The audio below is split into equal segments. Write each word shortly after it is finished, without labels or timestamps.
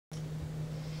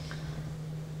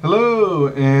Hello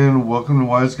and welcome to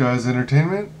WyzGyz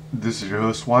Entertainment. This is your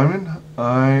host Wyman.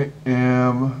 I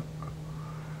am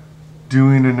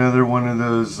doing another one of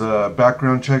those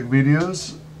background check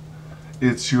videos.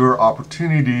 It's your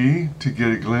opportunity to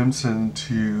get a glimpse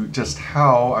into just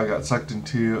how I got sucked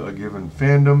into a given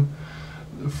fandom.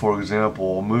 For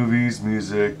example, movies,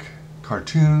 music,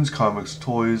 cartoons, comics,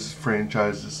 toys,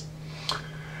 franchises.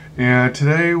 And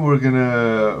today we're going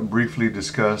to briefly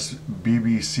discuss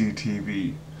BBC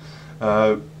TV.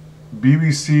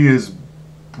 BBC is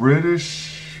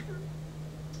British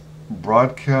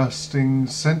Broadcasting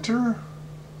Centre,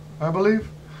 I believe.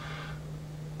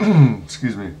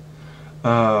 Excuse me.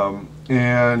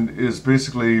 And is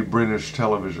basically British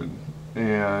television,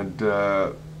 and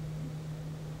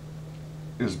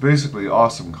is basically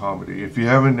awesome comedy. If you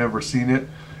haven't never seen it,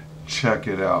 check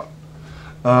it out.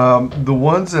 The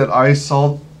ones that I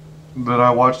saw, that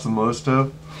I watched the most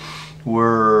of,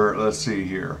 were, let's see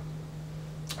here,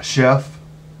 Chef,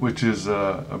 which is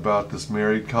about this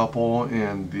married couple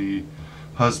and the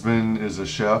husband is a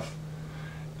chef,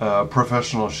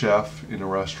 professional chef in a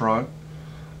restaurant,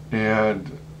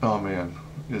 and oh man,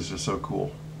 it's just so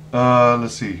cool.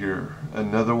 Let's see here,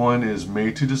 another one is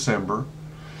May to December.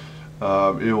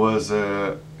 It was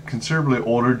a considerably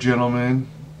older gentleman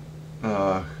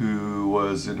who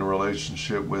was in a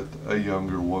relationship with a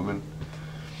younger woman,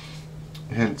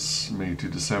 hence May to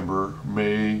December.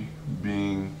 May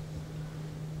being,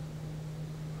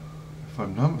 if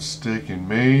I'm not mistaken,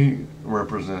 May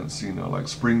represents, like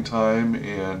springtime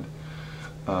and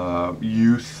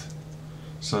youth,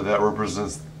 so that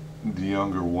represents the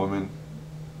younger woman,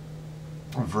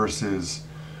 versus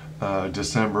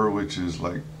December, which is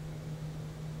like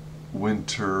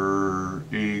winter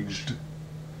aged,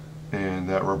 and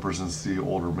that represents the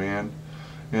older man.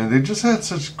 And they just had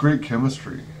such great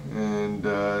chemistry, and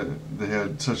they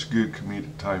had such good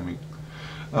comedic timing.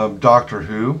 Doctor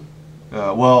Who,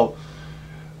 let's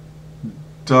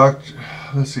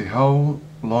see, how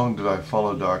long did I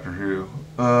follow Doctor Who?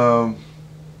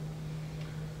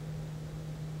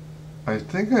 I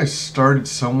think I started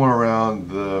somewhere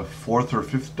around the 4th or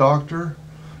 5th Doctor,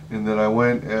 and then I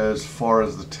went as far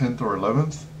as the 10th or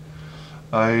 11th.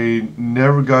 I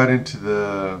never got into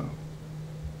the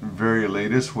very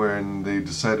latest when they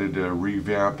decided to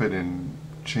revamp it and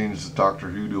change the Doctor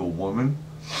Who to a woman.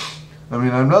 I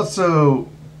mean, I'm not so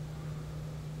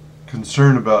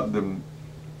concerned about them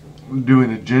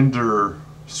doing a gender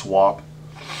swap,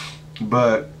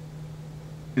 but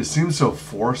it seems so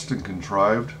forced and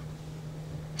contrived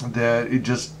that it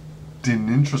just didn't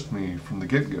interest me from the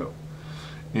get-go.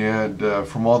 And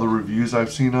from all the reviews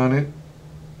I've seen on it,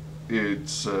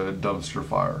 it's a dumpster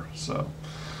fire. So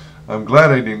I'm glad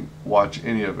I didn't watch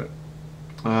any of it.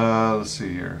 Let's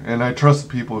see here. And I trust the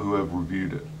people who have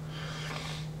reviewed it.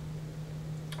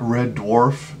 Red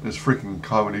Dwarf is freaking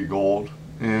comedy gold.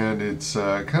 And it's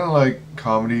kind of like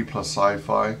comedy plus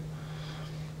sci-fi.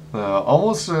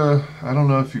 Almost, I don't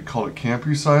know if you call it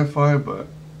campy sci-fi, but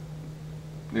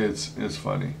it's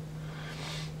funny.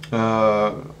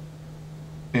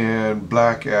 And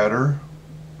Blackadder.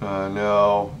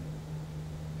 Now,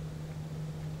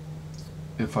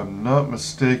 if I'm not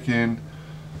mistaken,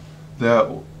 that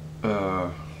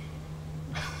I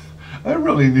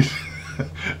really need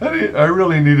I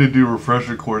really need to do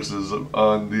refresher courses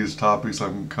on these topics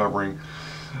I'm covering,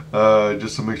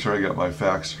 just to make sure I got my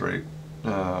facts straight.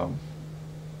 But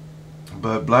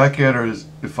Blackadder is,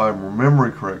 if I'm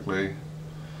remembering correctly,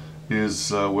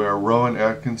 is where Rowan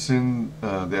Atkinson,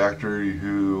 the actor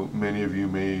who many of you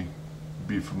may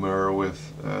be familiar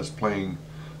with as playing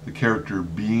the character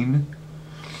Bean,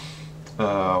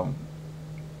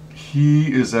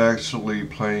 he is actually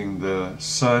playing the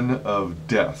son of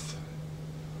Death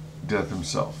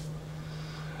himself.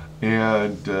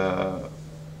 And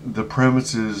the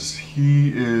premise is he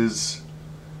is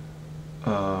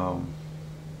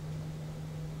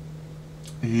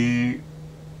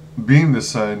being the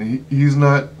son, he's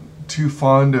not too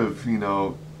fond of,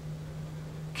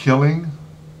 killing,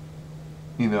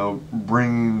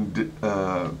 bringing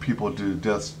people to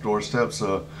death's doorstep.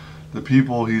 So the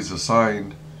people he's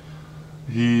assigned,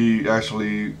 he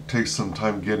actually takes some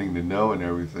time getting to know and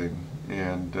everything,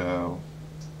 and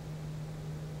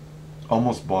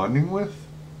almost bonding with,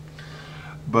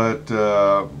 but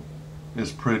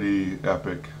it's pretty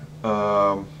epic.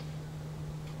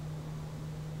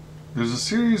 There's a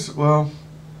series, well,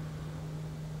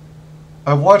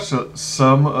 I've watched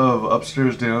some of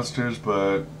Upstairs Downstairs,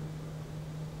 but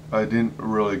I didn't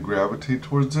really gravitate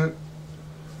towards it,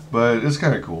 but it's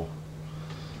kind of cool.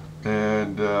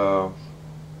 And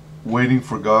Waiting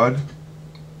for God,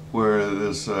 where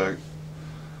this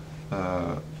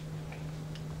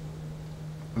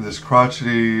this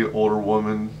crotchety older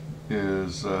woman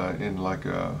is in like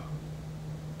a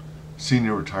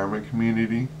senior retirement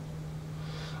community.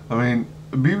 I mean,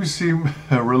 BBC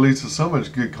releases so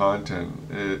much good content.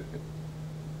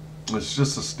 It's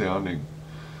just astounding.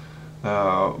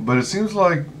 But it seems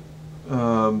like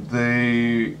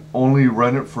they only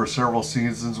run it for several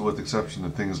seasons, with exception to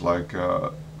things like,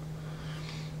 I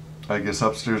guess,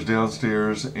 Upstairs,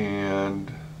 Downstairs,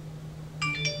 and,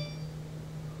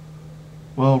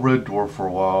 well, Red Dwarf for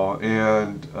a while,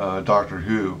 and Doctor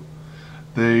Who.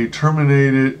 They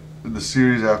terminated the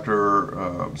series after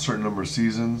a certain number of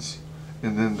seasons,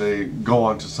 and then they go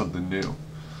on to something new.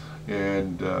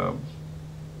 And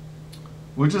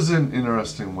which is an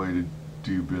interesting way to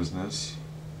do business.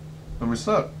 I mean, it's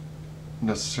not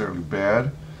necessarily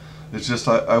bad. It's just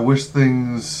I wish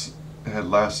things had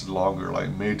lasted longer. Like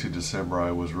May to December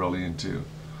I was really into,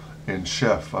 and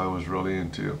Chef I was really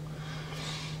into.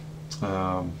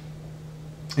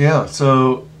 Yeah,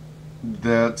 so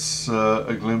that's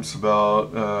a glimpse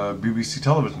about BBC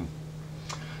television.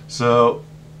 So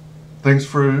thanks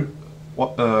for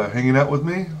hanging out with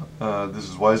me. This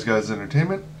is WyzGyz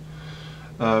Entertainment.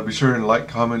 Be sure to like,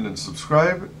 comment, and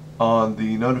subscribe. On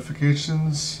the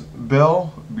notifications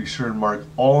bell, be sure to mark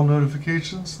all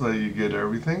notifications so that you get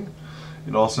everything.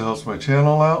 It also helps my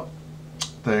channel out.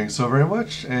 Thanks so very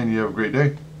much, and you have a great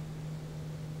day.